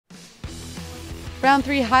Round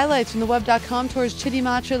 3 highlights from the Web.com Tour's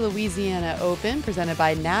Chitimacha Louisiana Open, presented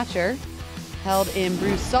by NACHER, held in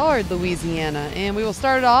Broussard, Louisiana. And we will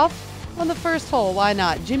start it off on the first hole. Why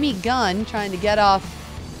not? Jimmy Gunn trying to get off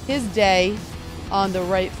his day on the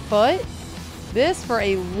right foot. This for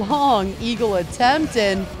a long eagle attempt,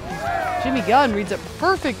 and Jimmy Gunn reads it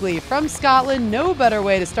perfectly from Scotland. No better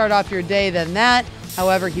way to start off your day than that.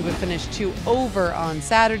 However, he would finish 2 over on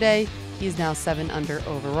Saturday. He's now 7 under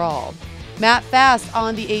overall. Matt Fast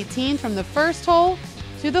on the 18 from the first hole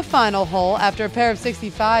to the final hole. After a pair of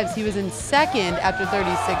 65s, he was in second after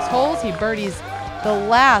 36 holes. He birdies the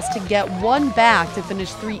last to get 1 back to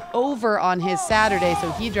finish 3 over on his Saturday,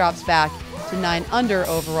 so he drops back to 9 under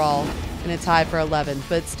overall in a tie for 11th.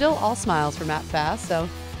 But still all smiles for Matt Fast, so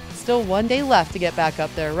still 1 day left to get back up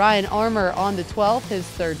there. Ryan Armour on the 12th, his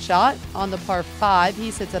third shot. On the par 5, he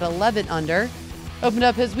sits at 11 under. Opened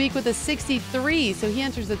up his week with a 63, so he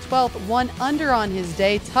enters the 12th 1 under on his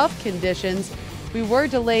day. Tough conditions. We were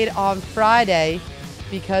delayed on Friday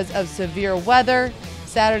because of severe weather.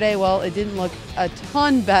 Saturday, well, it didn't look a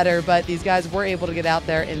ton better, but these guys were able to get out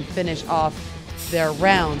there and finish off their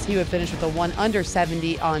rounds. He would finish with a 1 under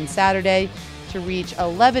 70 on Saturday to reach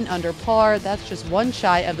 11 under par. That's just 1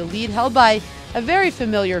 shy of the lead, held by a very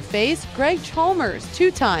familiar face, Greg Chalmers,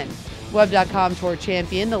 2-time Web.com Tour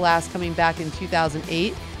champion, the last coming back in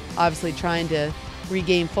 2008. Obviously trying to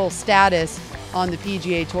regain full status on the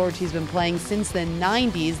PGA Tour, which he's been playing since the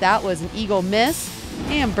 90s. That was an eagle miss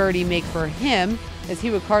and birdie make for him, as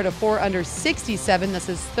he would card a 4 under 67. That's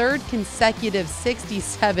his 3rd consecutive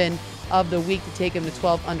 67 of the week to take him to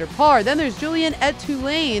 12 under par. Then there's Julian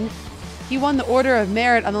Etulain. He won the Order of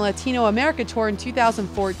Merit on the Latino America Tour in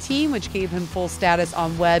 2014, which gave him full status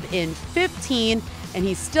on Web in 15, and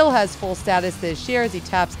he still has full status this year as he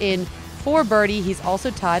taps in for birdie. He's also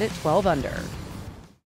tied at 12 under.